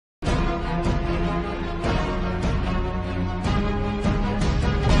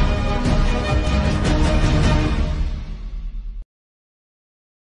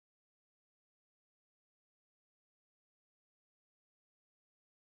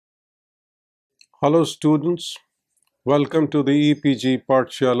Hello students, welcome to the EPG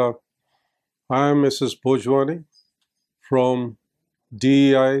Partshala. I am Mrs. Bhojwani from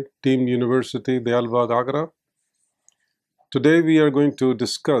DEI Team University, Dayalbagh, Agra. Today we are going to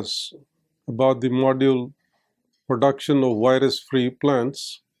discuss about the module Production of Virus-Free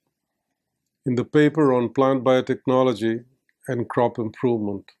Plants in the paper on Plant Biotechnology and Crop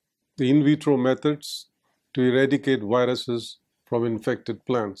Improvement, the in vitro methods to eradicate viruses from infected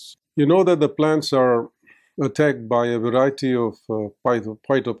plants. You know that the plants are attacked by a variety of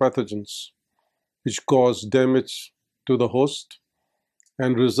phytopathogens which cause damage to the host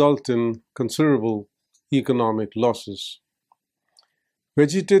and result in considerable economic losses.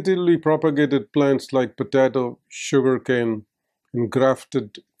 Vegetatively propagated plants like potato, sugarcane, and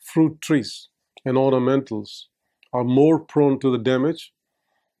grafted fruit trees and ornamentals are more prone to the damage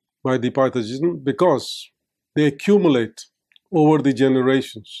by the pathogen because they accumulate over the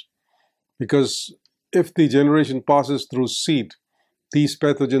generations. Because if the generation passes through seed, these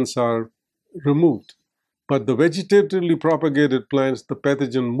pathogens are removed. But the vegetatively propagated plants, the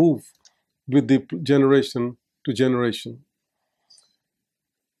pathogen move with the generation to generation.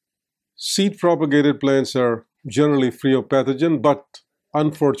 Seed propagated plants are generally free of pathogen, but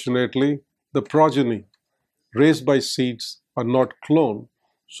unfortunately, the progeny raised by seeds are not cloned.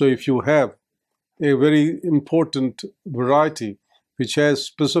 So if you have a very important variety which has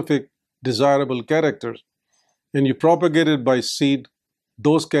specific desirable characters and you propagate it by seed,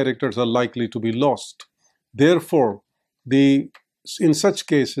 those characters are likely to be lost. Therefore, in such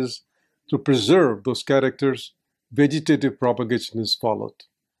cases, to preserve those characters, vegetative propagation is followed.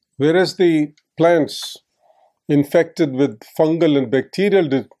 Whereas the plants infected with fungal and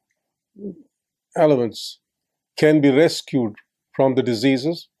bacterial elements can be rescued from the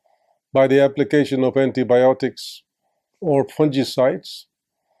diseases by the application of antibiotics or fungicides,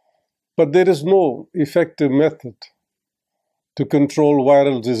 but there is no effective method to control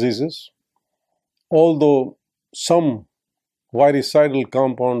viral diseases, although some virucidal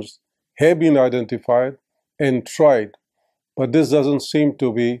compounds have been identified and tried, but this doesn't seem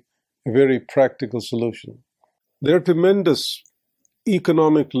to be a very practical solution. There are tremendous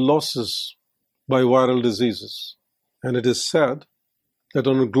economic losses by viral diseases, and it is said that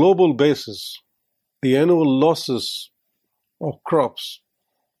on a global basis, the annual losses of crops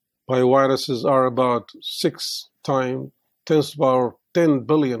by viruses are about 6 times 10 to the power $10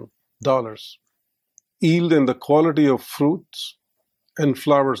 billion. Yield and the quality of fruits and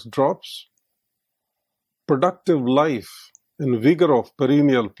flowers drops. Productive life and vigor of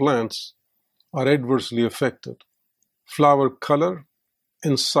perennial plants are adversely affected. Flower color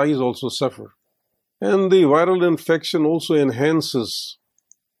and size also suffer. And the viral infection also enhances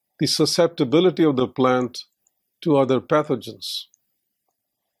the susceptibility of the plant to other pathogens.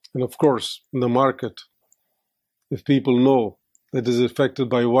 And of course, in the market, if people know that it is affected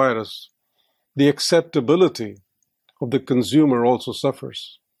by virus, the acceptability of the consumer also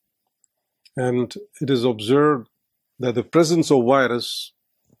suffers. And it is observed that the presence of virus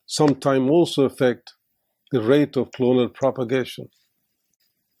sometimes also affect the rate of clonal propagation.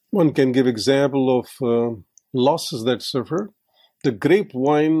 One can give example of losses that suffer. The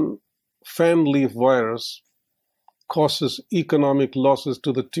grapevine fan leaf virus causes economic losses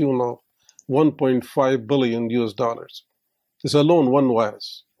to the tune of $1.5 billion US. This alone one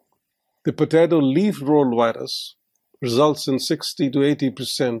virus. The potato leaf roll virus results in 60 to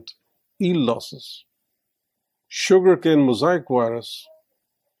 80% yield losses. Sugarcane mosaic virus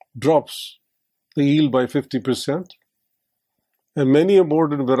drops the yield by 50%. And many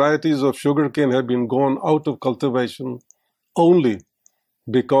aborted varieties of sugarcane have been gone out of cultivation only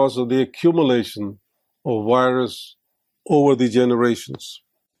because of the accumulation of virus over the generations.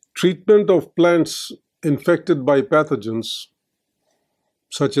 Treatment of plants infected by pathogens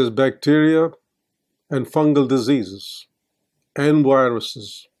such as bacteria and fungal diseases and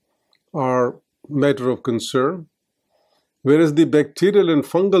viruses are matter of concern, whereas the bacterial and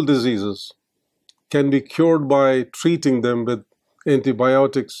fungal diseases can be cured by treating them with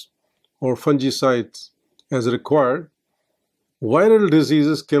antibiotics or fungicides as required. Viral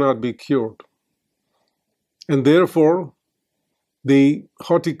diseases cannot be cured. And therefore, the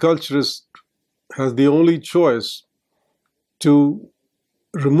horticulturist has the only choice to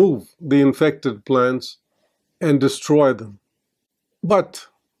remove the infected plants and destroy them. But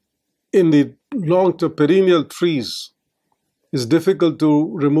in the long-term perennial trees, it's difficult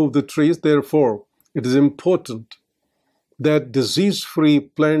to remove the trees. Therefore, it is important that disease-free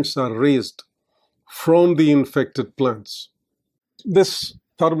plants are raised from the infected plants. This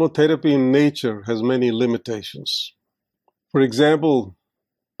thermotherapy in nature has many limitations. For example,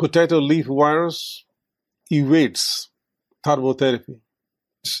 Potato leaf virus evades thermotherapy.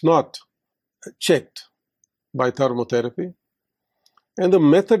 It's not checked by thermotherapy. And the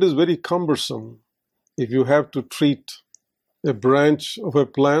method is very cumbersome. If you have to treat a branch of a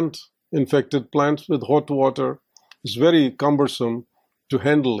plant, infected plant, with hot water, it's very cumbersome to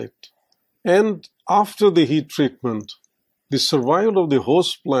handle it. And after the heat treatment, the survival of the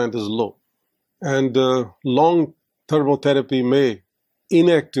host plant is low. And long thermotherapy may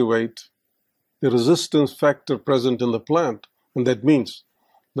inactivate the resistance factor present in the plant. And that means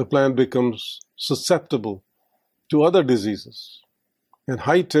the plant becomes susceptible to other diseases. And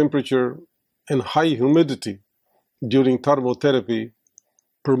high temperature and high humidity during thermotherapy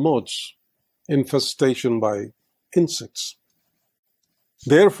promotes infestation by insects.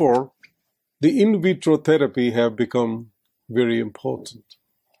 Therefore, the in vitro therapy have become very important.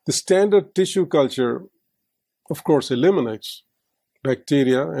 The standard tissue culture, of course, eliminates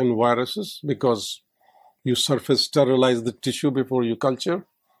bacteria and viruses because you surface sterilize the tissue before you culture.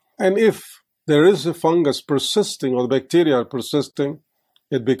 And if there is a fungus persisting or bacteria are persisting,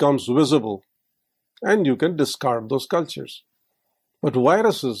 it becomes visible and you can discard those cultures. But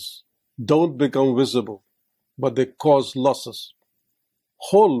viruses don't become visible, but they cause losses.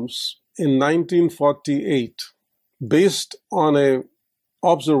 Holmes in 1948, based on an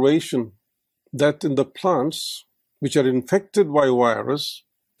observation that in the plants which are infected by virus,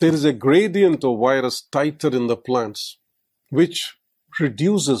 there is a gradient of virus titer in the plants, which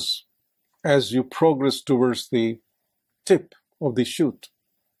reduces as you progress towards the tip of the shoot.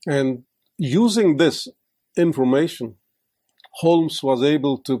 And using this information, Holmes was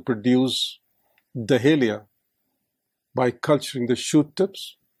able to produce Dahlia by culturing the shoot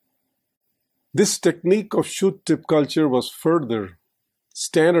tips. This technique of shoot tip culture was further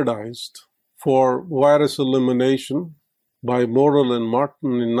standardized for virus elimination by Morrell and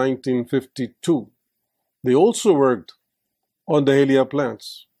Martin in 1952. They also worked on Dahlia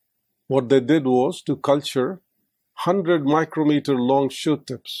plants. What they did was to culture 100 micrometer long shoot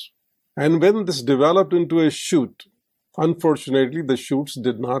tips. And when this developed into a shoot, unfortunately the shoots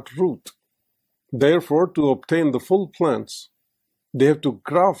did not root. Therefore, to obtain the full plants, they have to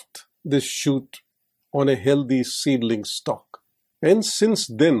graft this shoot on a healthy seedling stalk. And since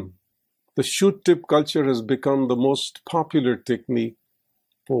then, the shoot tip culture has become the most popular technique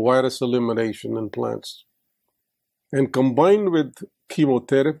for virus elimination in plants. And combined with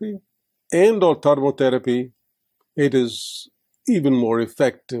chemotherapy and or thermotherapy, it is even more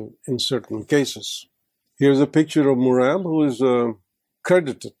effective in certain cases. Here's a picture of Morrell, who is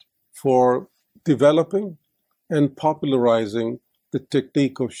credited for developing and popularizing the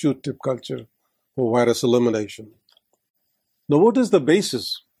technique of shoot tip culture for virus elimination. Now, what is the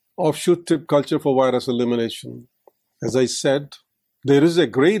basis of shoot tip culture for virus elimination? As I said, there is a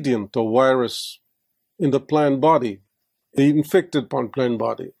gradient of virus in the plant body, the infected plant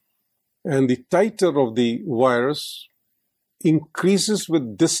body, and the titer of the virus increases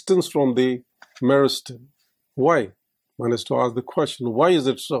with distance from the meristem. Why? One has to ask the question, why is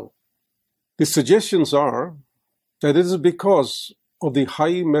it so? The suggestions are that it is because of the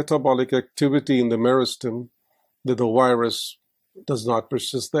high metabolic activity in the meristem that the virus does not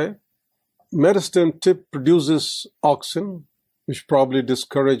persist there. Meristem tip produces auxin, which probably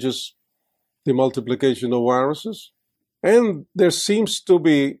discourages the multiplication of viruses. And there seems to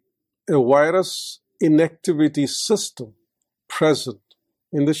be a virus inactivity system present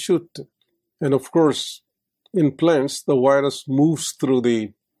in the shoot tip. And of course, in plants, the virus moves through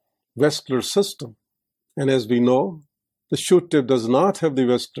the vascular system. And as we know, the shoot tip does not have the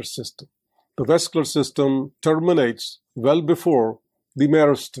vascular system. The vascular system terminates well before the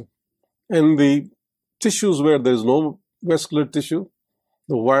meristem. And the tissues where there is no vascular tissue,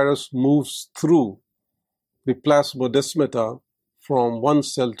 the virus moves through the plasmodesmata from one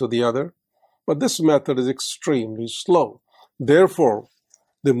cell to the other. But this method is extremely slow. Therefore,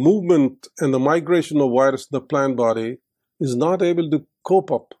 the movement and the migration of virus in the plant body is not able to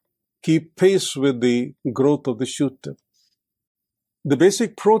cope up, keep pace with the growth of the shoot tip. The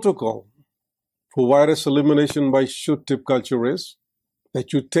basic protocol for virus elimination by shoot tip culture is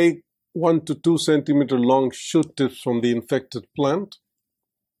that you take 1 to 2 centimeter long shoot tips from the infected plant,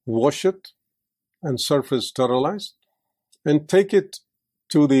 wash it and surface sterilize, and take it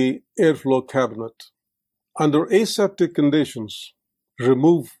to the airflow cabinet. Under aseptic conditions,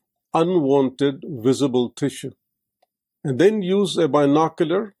 remove unwanted visible tissue, and then use a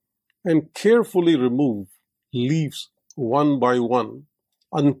binocular and carefully remove leaves one by one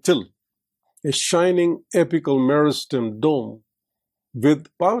until a shining apical meristem dome with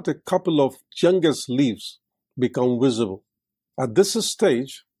about a couple of youngest leaves become visible. At this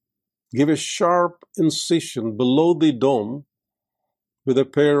stage, give a sharp incision below the dome with a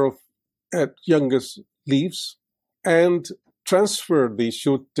pair of at youngest leaves and transfer the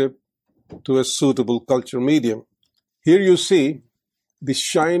shoot tip to a suitable culture medium. Here you see the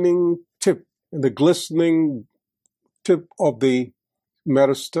shining tip and the glistening tip of the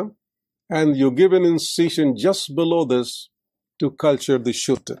meristem, and you give an incision just below this to culture the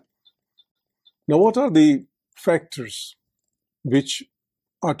shoot tip. Now, what are the factors which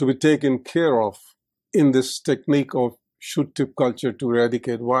are to be taken care of in this technique of shoot tip culture to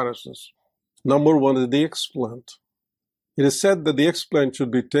eradicate viruses? Number one is the explant. It is said that the explant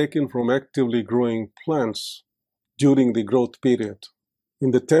should be taken from actively growing plants during the growth period.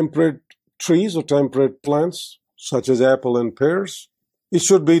 In the temperate trees or temperate plants, such as apple and pears, it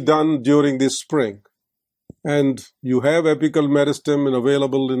should be done during the spring. And you have apical meristem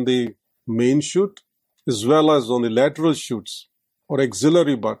available in the main shoot as well as on the lateral shoots or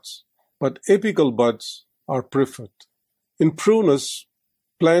axillary buds, but apical buds are preferred. In prunus,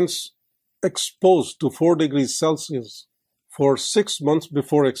 plants exposed to 4 degrees Celsius for 6 months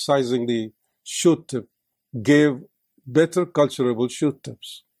before excising the shoot tip gave better culturable shoot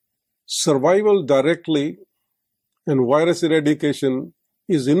tips. Survival directly and virus eradication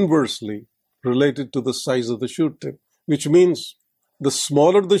is inversely related to the size of the shoot tip, which means the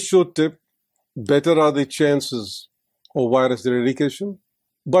smaller the shoot tip, better are the chances of virus eradication,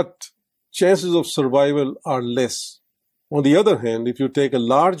 but chances of survival are less. On the other hand, if you take a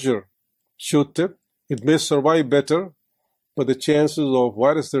larger shoot tip, it may survive better, but the chances of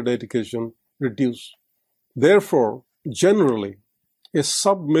virus eradication reduce. Therefore, generally, a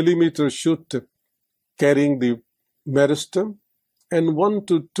sub-millimeter shoot tip carrying the meristem and 1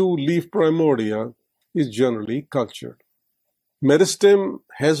 to 2 leaf primordia is generally cultured. Meristem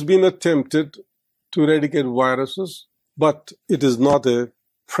has been attempted to eradicate viruses, but it is not a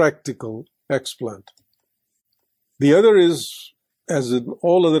practical explant. The other is, as in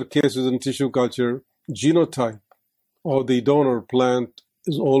all other cases in tissue culture, genotype of the donor plant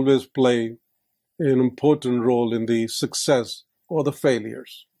is always play an important role in the success or the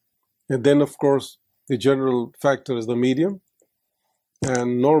failures. And then, of course, the general factor is the medium.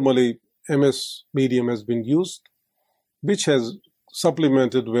 And normally, MS medium has been used, which has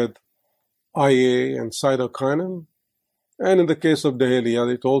supplemented with IA and cytokinin. And in the case of Dahlia,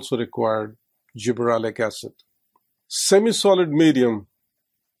 it also required gibberellic acid. Semi-solid medium,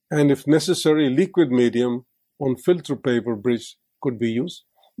 and if necessary, liquid medium on filter paper bridge could be used.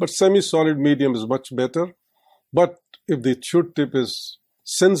 But semi-solid medium is much better. But if the shoot tip is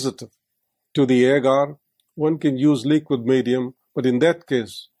sensitive to the agar, one can use liquid medium. But in that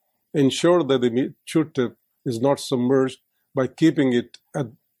case, ensure that the shoot tip is not submerged by keeping it at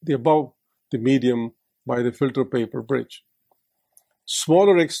the above the medium by the filter paper bridge.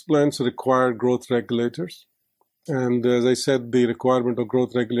 Smaller explants require growth regulators. And as I said, the requirement of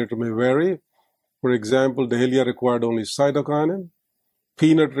growth regulator may vary. For example, Dahlia required only cytokinin,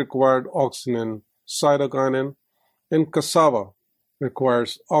 peanut required auxin and cytokinin, and cassava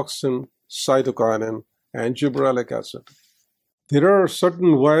requires auxin, cytokinin, and gibberellic acid. There are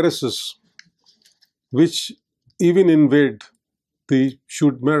certain viruses which even invade the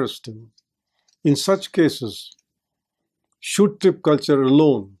shoot meristem. In such cases, shoot tip culture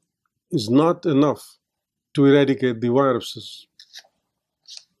alone is not enough to eradicate the viruses,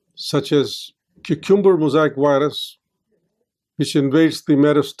 such as cucumber mosaic virus, which invades the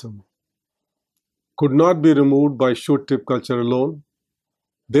meristem, could not be removed by shoot tip culture alone.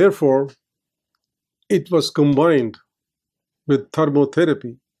 Therefore, it was combined with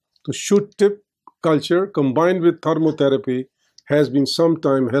thermotherapy. The shoot tip culture combined with thermotherapy has been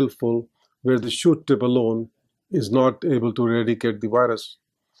sometimes helpful where the shoot tip alone is not able to eradicate the virus.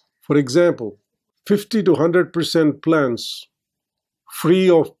 For example, 50 to 100% plants free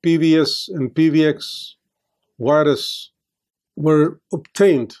of PVS and PVX virus were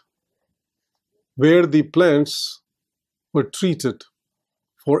obtained where the plants were treated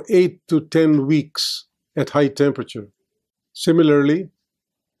for 8 to 10 weeks at high temperature. Similarly,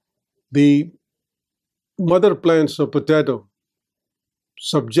 the mother plants of potato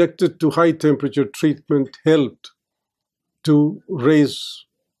subjected to high temperature treatment helped to raise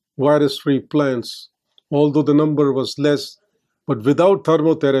virus-free plants, although the number was less. But without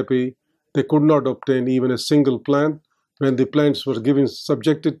thermotherapy, they could not obtain even a single plant. When the plants were given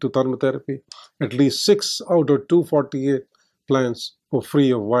subjected to thermotherapy, at least 6 out of 248 plants were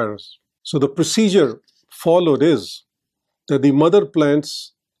free of virus. So the procedure followed is that the mother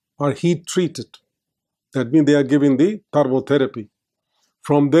plants are heat treated. That means they are given the thermotherapy.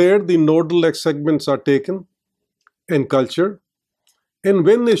 From there, the nodal segments are taken and cultured. And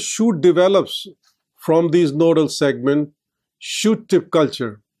when a shoot develops from these nodal segments, shoot tip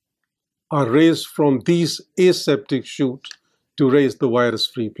culture are raised from these aseptic shoots to raise the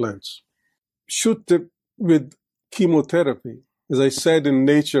virus-free plants. Shoot tip with chemotherapy. As I said, in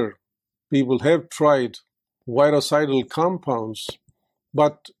nature, people have tried virucidal compounds,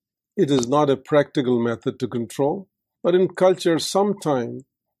 but it is not a practical method to control. But in culture, sometimes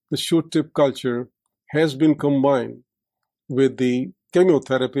the shoot tip culture has been combined with the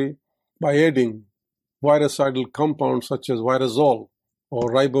chemotherapy by adding virucidal compounds such as virazole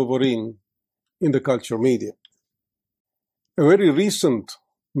or ribavirin in the culture medium. A very recent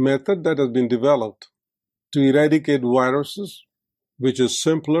method that has been developed to eradicate viruses, which is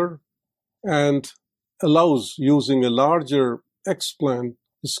simpler and allows using a larger explant,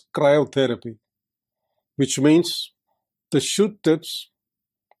 is cryotherapy, which means the shoot tips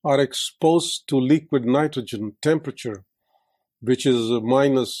are exposed to liquid nitrogen temperature, which is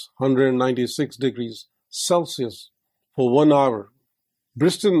minus 196 degrees Celsius for 1 hour.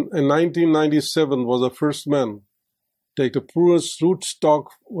 Briston in 1997 was the first man to take the poorest rootstock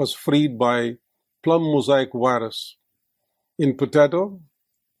was freed by plum mosaic virus. In potato,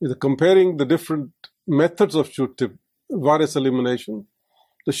 comparing the different methods of shoot tip virus elimination,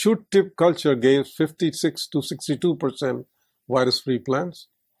 the shoot tip culture gave 56 to 62% virus-free plants.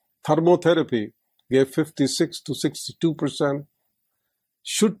 Thermotherapy gave 56 to 62%.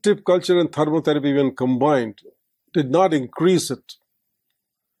 Shoot tip culture and thermotherapy, when combined, did not increase it.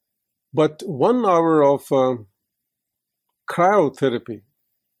 But 1 hour of cryotherapy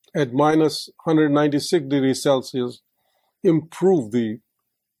at minus 196 degrees Celsius improved the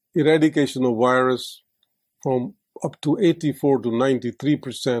eradication of virus from up to 84 to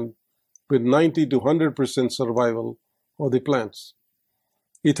 93%, with 90 to 100% survival of the plants.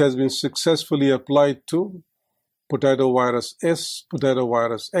 It has been successfully applied to potato virus S, potato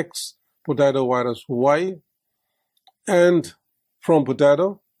virus X, potato virus Y, and from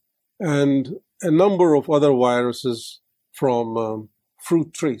potato, and a number of other viruses from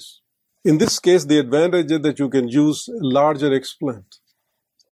fruit trees. In this case, the advantage is that you can use a larger explant.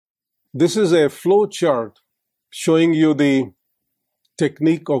 This is a flow chart showing you the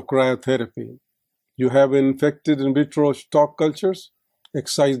technique of cryotherapy. You have infected in vitro stock cultures,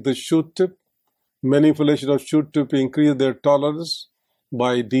 excise the shoot tip, manipulation of shoot tip increase their tolerance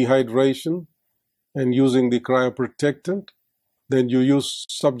by dehydration and using the cryoprotectant. Then you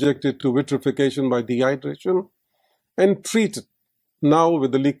subject it to vitrification by dehydration and treat it now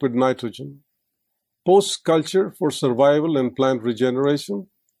with the liquid nitrogen. Post-culture for survival and plant regeneration,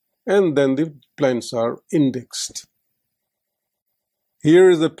 and then the plants are indexed. Here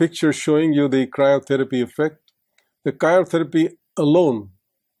is a picture showing you the cryotherapy effect. The cryotherapy alone,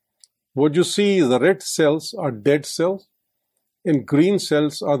 what you see is the red cells are dead cells and green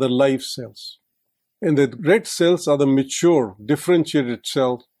cells are the live cells. And the red cells are the mature, differentiated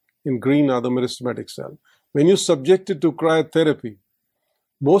cells, and green are the meristematic cells. When you subject it to cryotherapy,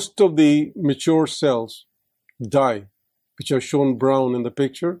 most of the mature cells die, which are shown brown in the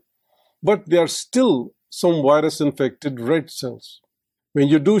picture, but there are still some virus-infected red cells. When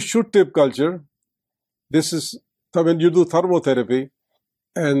you do shoot tip culture, when you do thermotherapy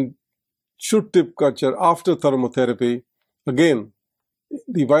and shoot tip culture after thermotherapy, again,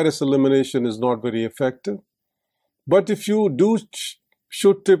 the virus elimination is not very effective. But if you do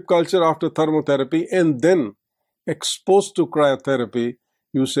shoot tip culture after thermotherapy and then exposed to cryotherapy,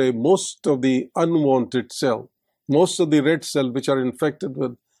 you say most of the unwanted cell, most of the red cells which are infected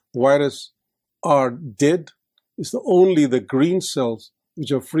with virus are dead. It's only the green cells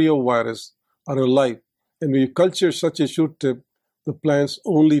which are free of virus are alive. And when you culture such a shoot tip, the plants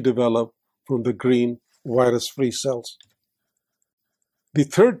only develop from the green virus-free cells. The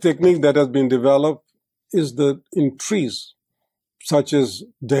third technique that has been developed is in trees, such as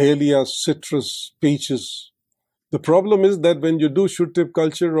dahlias, citrus, peaches. The problem is that when you do shoot tip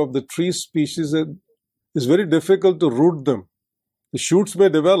culture of the tree species, it is very difficult to root them. The shoots may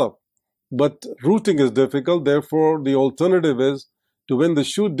develop, but rooting is difficult. Therefore, the alternative is to, when the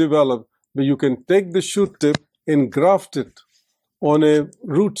shoot develops, you can take the shoot tip and graft it on a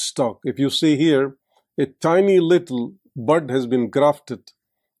rootstock. If you see here, a tiny little bud has been grafted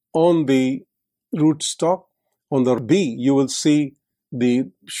on the rootstock. On the B, you will see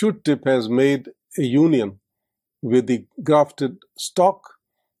the shoot tip has made a union with the grafted stalk,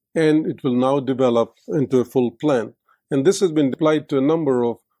 and it will now develop into a full plant. And this has been applied to a number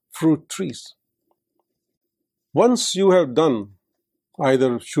of fruit trees. Once you have done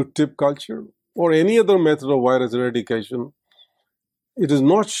either shoot tip culture or any other method of virus eradication, it is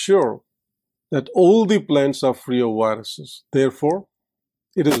not sure that all the plants are free of viruses. Therefore,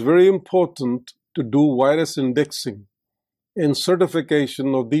 it is very important to do virus indexing and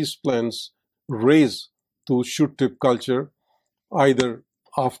certification of these plants raised to shoot tip culture either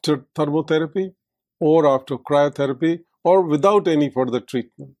after thermotherapy or after cryotherapy or without any further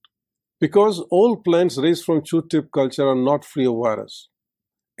treatment. Because all plants raised from shoot tip culture are not free of virus.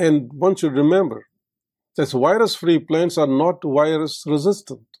 And one should remember that virus-free plants are not virus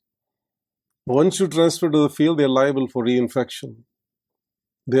resistant. Once you transfer to the field, they are liable for reinfection.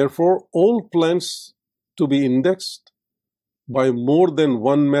 Therefore, all plants to be indexed by more than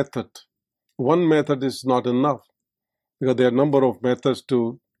one method. One method is not enough because there are a number of methods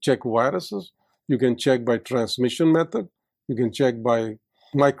to check viruses. You can check by transmission method. You can check by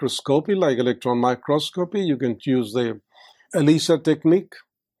microscopy, like electron microscopy. You can use the ELISA technique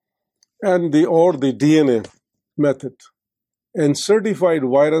and the DNA method. And certified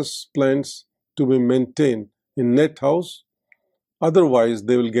virus plants to be maintained in net house. Otherwise,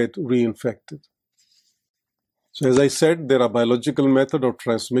 they will get reinfected. So as I said, there are biological method of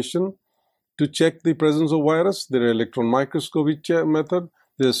transmission to check the presence of virus. There are electron microscopy method.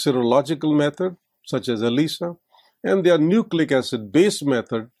 There is serological method, such as ELISA. And there are nucleic acid-based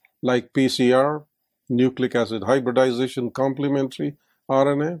method, like PCR, nucleic acid hybridization complementary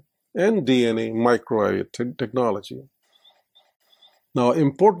RNA, and DNA microarray technology. Now,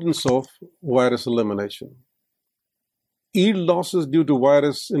 importance of virus elimination. Yield losses due to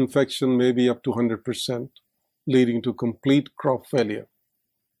virus infection may be up to 100%, leading to complete crop failure.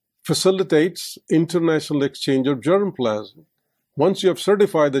 Facilitates international exchange of germplasm. Once you have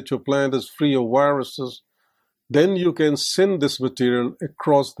certified that your plant is free of viruses, then you can send this material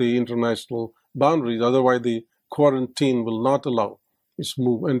across the international boundaries. Otherwise, the quarantine will not allow its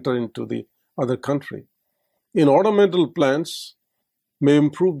enter into the other country. In ornamental plants, may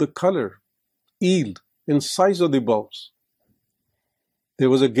improve the color, yield, and size of the bulbs. There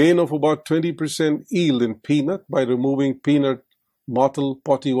was a gain of about 20% yield in peanut by removing peanut mottle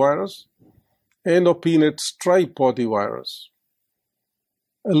potty virus and of peanut stripe potty virus.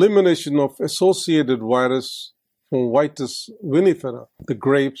 Elimination of associated virus from Vitis vinifera, the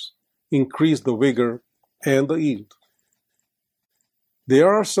grapes, increased the vigor and the yield.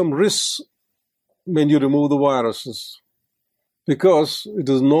 There are some risks when you remove the viruses, because it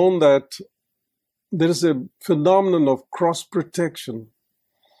is known that there is a phenomenon of cross-protection.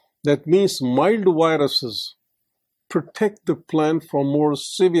 That means mild viruses protect the plant from more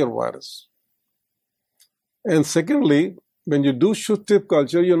severe virus. And secondly, when you do shoot tip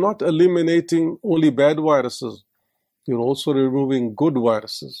culture, you're not eliminating only bad viruses. You're also removing good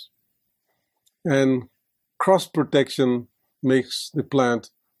viruses. And cross-protection makes the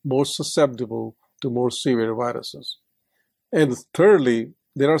plant more susceptible to more severe viruses. And thirdly,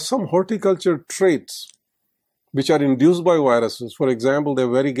 there are some horticulture traits which are induced by viruses. For example, the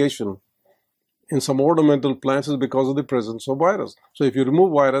variegation in some ornamental plants is because of the presence of virus. So if you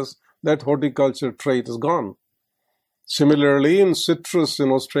remove virus, that horticulture trait is gone. Similarly, in citrus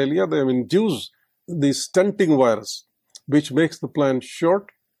in Australia, they have induced the stunting virus, which makes the plant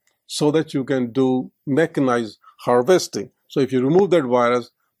short so that you can do mechanized harvesting. So if you remove that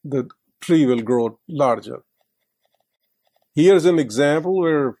virus, the tree will grow larger. Here's an example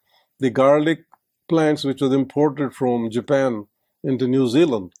where the garlic plants which was imported from Japan into New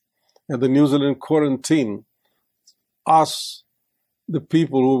Zealand, and the New Zealand quarantine asked the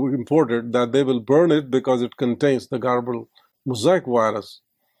people who imported that they will burn it because it contains the garble mosaic virus,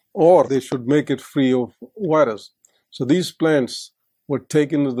 or they should make it free of virus. So these plants were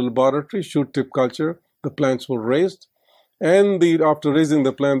taken to the laboratory, shoot tip culture, the plants were raised, and after raising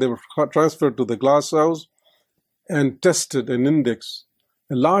the plant, they were transferred to the glass house and tested and indexed.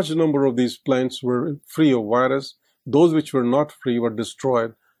 A large number of these plants were free of virus. Those which were not free were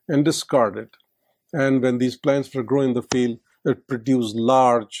destroyed and discarded. And when these plants were grown in the field, it produced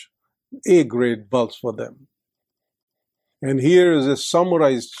large A-grade bulbs for them. And here is a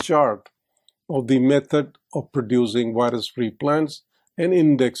summarized chart of the method of producing virus-free plants and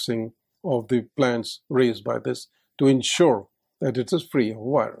indexing of the plants raised by this to ensure that it is free of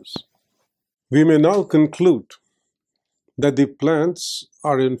virus. We may now conclude that the plants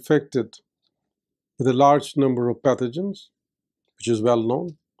are infected with a large number of pathogens, which is well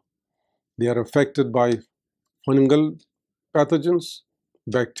known. They are affected by fungal pathogens,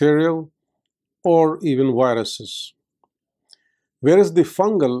 bacterial, or even viruses. Whereas the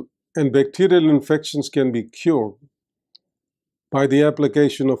fungal and bacterial infections can be cured by the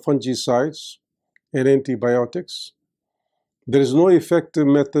application of fungicides and antibiotics, there is no effective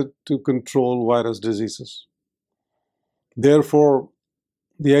method to control virus diseases. Therefore,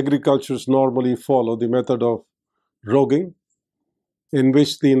 the agriculturists normally follow the method of roguing, in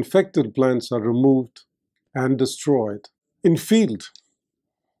which the infected plants are removed and destroyed. In field,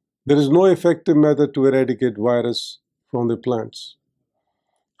 there is no effective method to eradicate virus from the plants.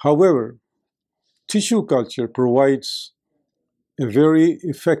 However, tissue culture provides a very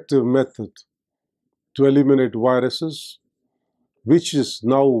effective method to eliminate viruses, which is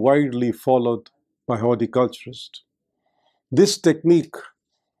now widely followed by horticulturists. This technique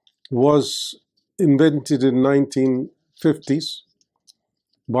was invented in 1950s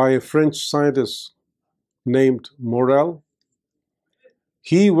by a French scientist named Morel.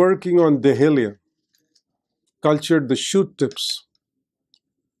 He, working on Dahlia, cultured the shoot tips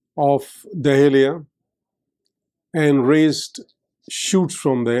of Dahlia and raised shoots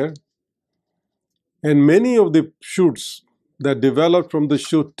from there. And many of the shoots that developed from the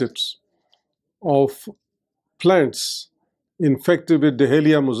shoot tips of plants infected with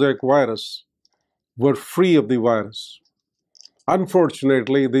Dahlia mosaic virus were free of the virus.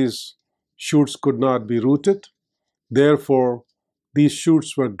 Unfortunately, these shoots could not be rooted. Therefore, these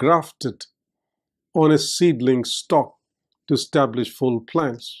shoots were grafted on a seedling stalk to establish full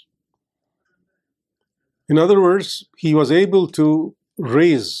plants. In other words, he was able to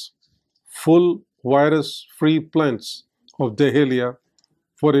raise full virus-free plants of Dahlia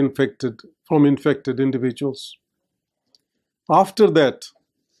from infected individuals. After that,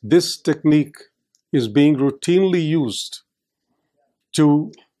 this technique is being routinely used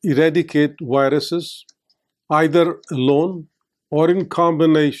to eradicate viruses, either alone or in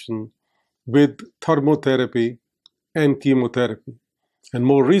combination with thermotherapy and chemotherapy. And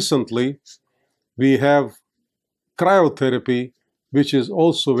more recently, we have cryotherapy, which is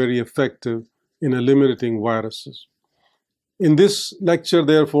also very effective in eliminating viruses. In this lecture,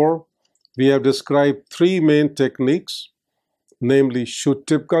 therefore, we have described three main techniques, namely shoot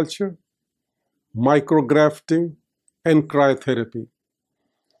tip culture, micrografting, and cryotherapy.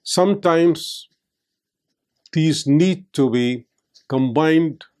 Sometimes these need to be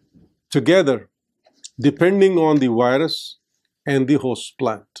combined together depending on the virus and the host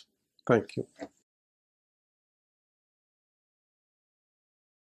plant. Thank you.